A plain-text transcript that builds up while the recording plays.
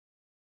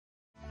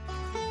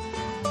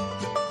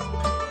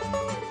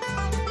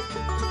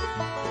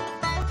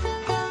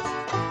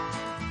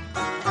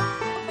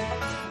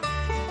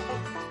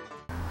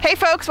Hey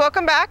folks,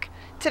 welcome back.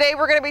 Today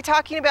we're going to be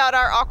talking about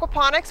our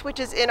aquaponics, which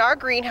is in our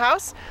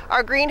greenhouse.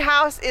 Our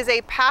greenhouse is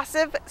a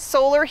passive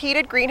solar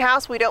heated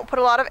greenhouse. We don't put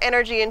a lot of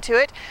energy into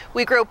it.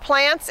 We grow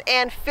plants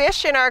and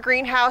fish in our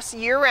greenhouse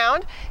year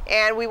round,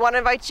 and we want to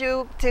invite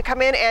you to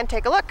come in and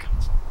take a look.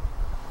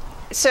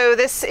 So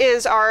this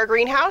is our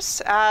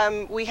greenhouse.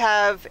 We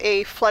have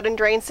a flood and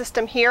drain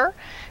system here.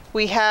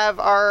 We have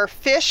our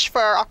fish for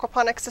our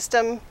aquaponics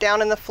system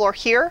down in the floor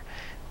here.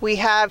 We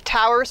have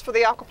towers for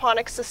the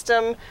aquaponics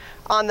system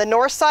on the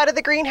north side of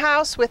the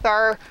greenhouse with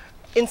our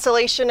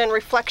insulation and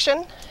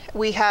reflection.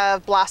 We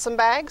have blossom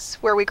bags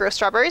where we grow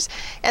strawberries.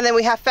 And then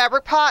we have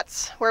fabric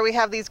pots where we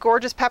have these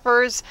gorgeous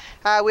peppers.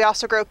 We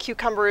also grow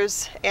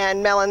cucumbers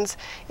and melons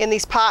in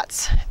these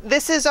pots.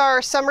 This is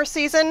our summer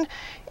season.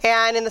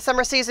 And in the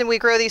summer season, we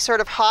grow these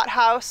sort of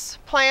hothouse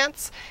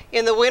plants.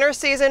 In the winter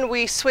season,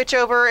 we switch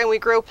over and we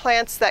grow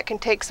plants that can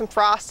take some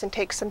frost and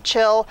take some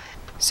chill.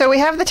 So we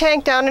have the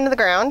tank down into the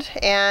ground,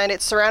 and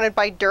it's surrounded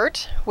by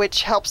dirt,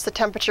 which helps the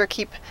temperature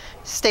keep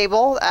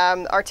stable.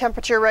 Our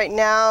temperature right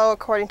now,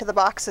 according to the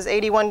box, is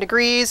 81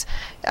 degrees.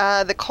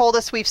 The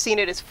coldest we've seen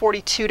it is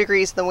 42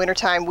 degrees in the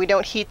wintertime. We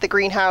don't heat the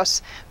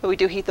greenhouse, but we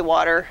do heat the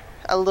water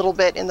a little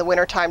bit in the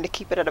wintertime to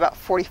keep it at about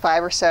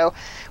 45 or so.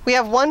 We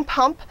have one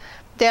pump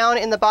down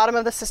in the bottom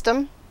of the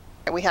system.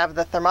 We have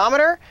the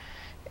thermometer,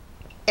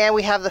 and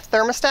we have the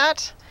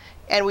thermostat,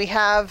 and we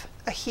have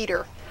a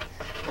heater.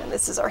 And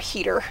this is our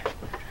heater.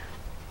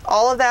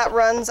 All of that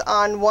runs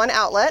on one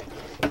outlet,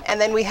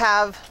 and then we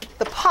have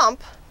the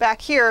pump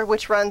back here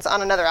which runs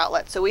on another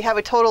outlet. So we have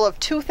a total of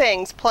two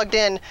things plugged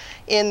in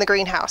the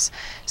greenhouse.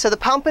 So the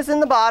pump is in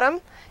the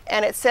bottom,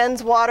 and it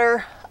sends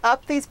water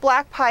up these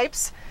black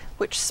pipes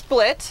which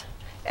split,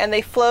 and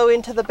they flow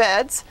into the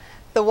beds.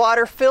 The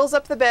water fills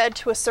up the bed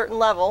to a certain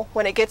level.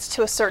 When it gets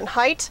to a certain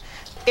height,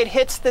 it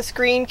hits this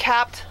green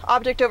capped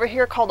object over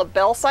here called a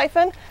bell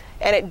siphon,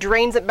 and it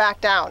drains it back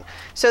down.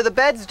 So the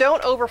beds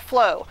don't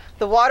overflow.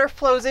 The water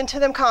flows into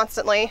them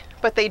constantly,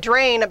 but they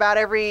drain about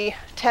every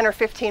 10 or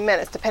 15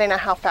 minutes, depending on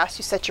how fast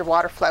you set your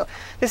water flow.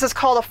 This is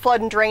called a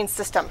flood and drain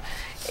system.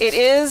 It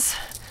is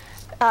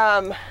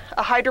a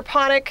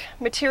hydroponic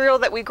material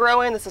that we grow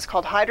in. This is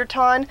called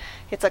Hydroton.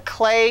 It's a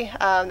clay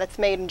that's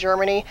made in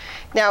Germany.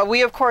 Now,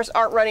 we of course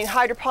aren't running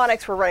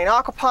hydroponics, we're running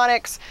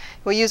aquaponics.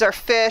 We use our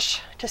fish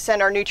to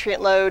send our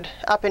nutrient load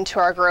up into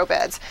our grow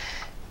beds.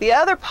 The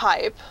other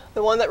pipe,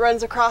 the one that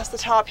runs across the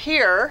top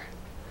here,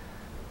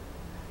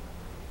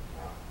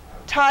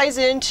 ties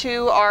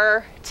into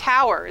our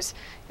towers.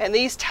 And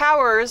these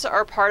towers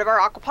are part of our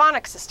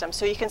aquaponics system.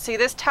 So you can see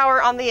this tower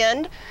on the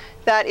end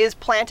that is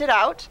planted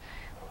out.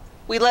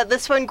 We let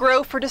this one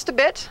grow for just a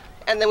bit,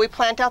 and then we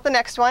plant out the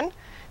next one.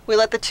 We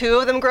let the two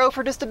of them grow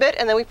for just a bit,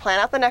 and then we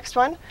plant out the next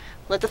one.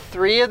 Let the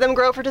three of them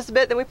grow for just a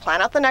bit, then we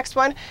plant out the next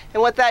one.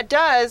 And what that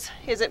does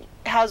is it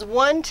has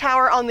one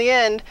tower on the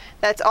end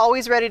that's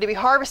always ready to be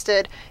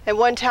harvested, and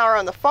one tower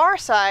on the far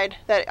side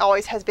that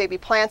always has baby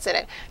plants in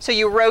it. So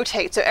you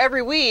rotate. So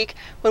every week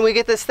when we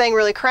get this thing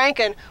really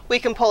cranking, we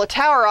can pull a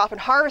tower off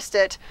and harvest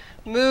it,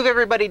 move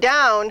everybody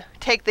down,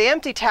 take the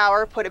empty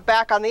tower, put it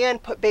back on the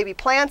end, put baby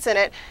plants in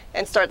it,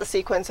 and start the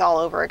sequence all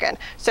over again.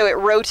 So it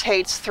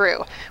rotates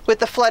through. With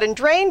the flood and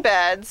drain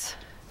beds,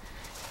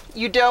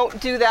 you don't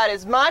do that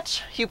as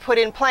much. You put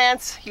in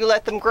plants, you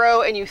let them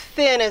grow, and you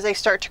thin as they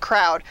start to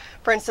crowd.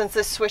 For instance,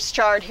 this Swiss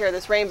chard here,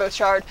 this rainbow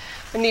chard,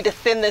 we need to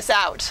thin this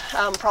out.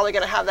 I'm probably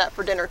gonna have that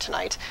for dinner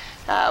tonight.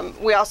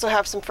 We also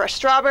have some fresh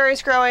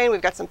strawberries growing.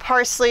 We've got some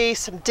parsley,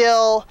 some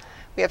dill,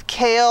 we have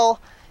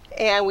kale,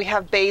 and we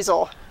have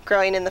basil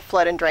growing in the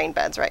flood and drain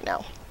beds right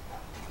now.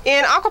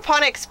 In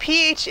aquaponics,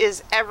 pH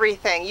is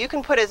everything. You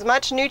can put as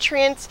much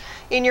nutrients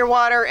in your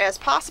water as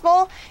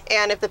possible,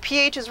 and if the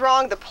pH is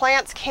wrong, the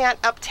plants can't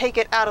uptake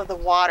it out of the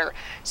water.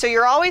 So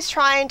you're always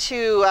trying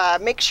to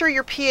make sure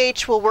your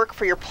pH will work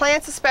for your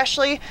plants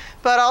especially,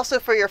 but also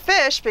for your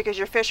fish, because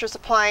your fish are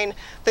supplying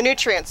the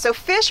nutrients. So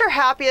fish are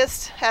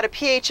happiest at a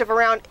pH of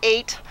around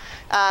 8.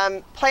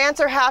 Plants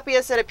are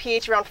happiest at a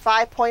pH around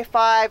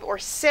 5.5 or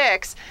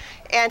 6.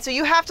 And so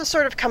you have to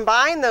sort of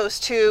combine those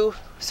two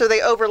so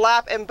they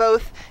overlap and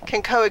both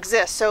can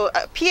coexist. So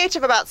a pH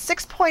of about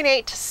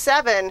 6.8 to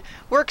 7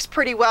 works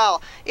pretty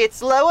well.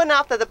 It's low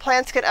enough that the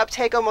plants can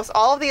uptake almost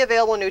all of the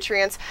available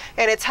nutrients,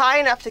 and it's high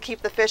enough to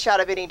keep the fish out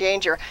of any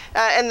danger.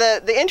 And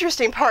the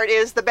interesting part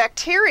is the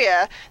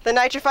bacteria, the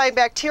nitrifying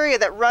bacteria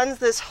that runs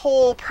this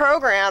whole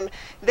program,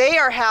 they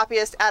are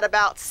happiest at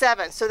about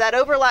 7. So that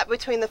overlap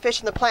between the fish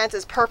and the plants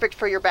is perfect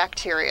for your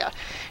bacteria.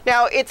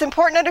 Now, it's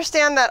important to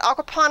understand that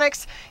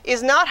aquaponics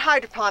is not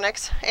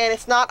hydroponics and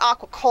it's not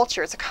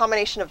aquaculture. It's a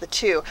combination of the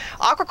two.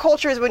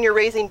 Aquaculture is when you're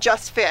raising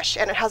just fish,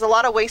 and it has a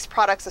lot of waste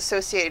products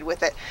associated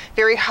with it.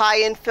 Very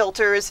high-end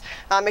filters,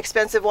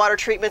 expensive water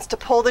treatments to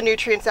pull the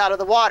nutrients out of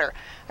the water.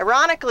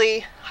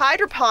 Ironically,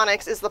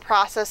 hydroponics is the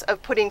process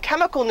of putting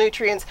chemical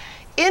nutrients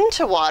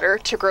into water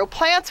to grow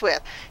plants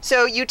with.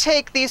 So you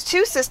take these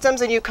two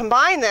systems and you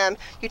combine them.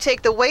 You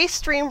take the waste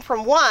stream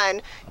from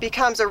one,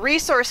 becomes a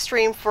resource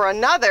stream for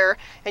another,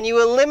 and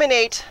you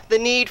eliminate the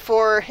need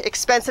for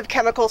expensive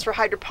chemicals for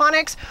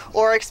hydroponics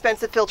or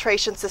expensive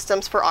filtration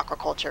systems for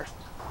aquaculture.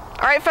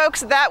 All right, folks,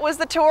 that was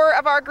the tour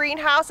of our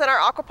greenhouse and our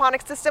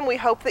aquaponics system. We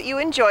hope that you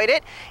enjoyed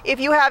it. If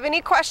you have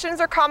any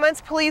questions or comments,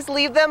 please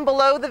leave them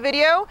below the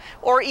video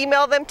or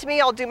email them to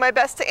me. I'll do my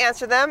best to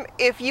answer them.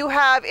 If you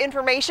have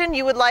information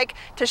you would like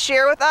to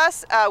share with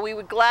us, we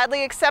would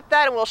gladly accept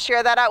that, and we'll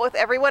share that out with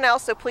everyone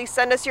else. So please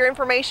send us your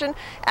information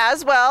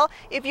as well.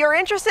 If you're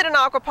interested in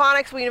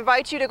aquaponics, we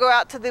invite you to go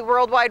out to the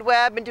World Wide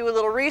Web and do a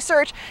little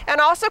research, and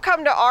also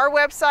come to our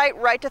website,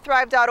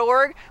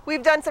 righttothrive.org.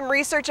 We've done some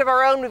research of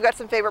our own. We've got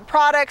some favorite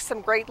products, some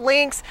great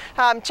links.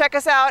 Check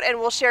us out, and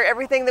we'll share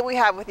everything that we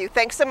have with you.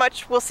 Thanks so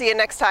much. We'll see you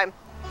next time.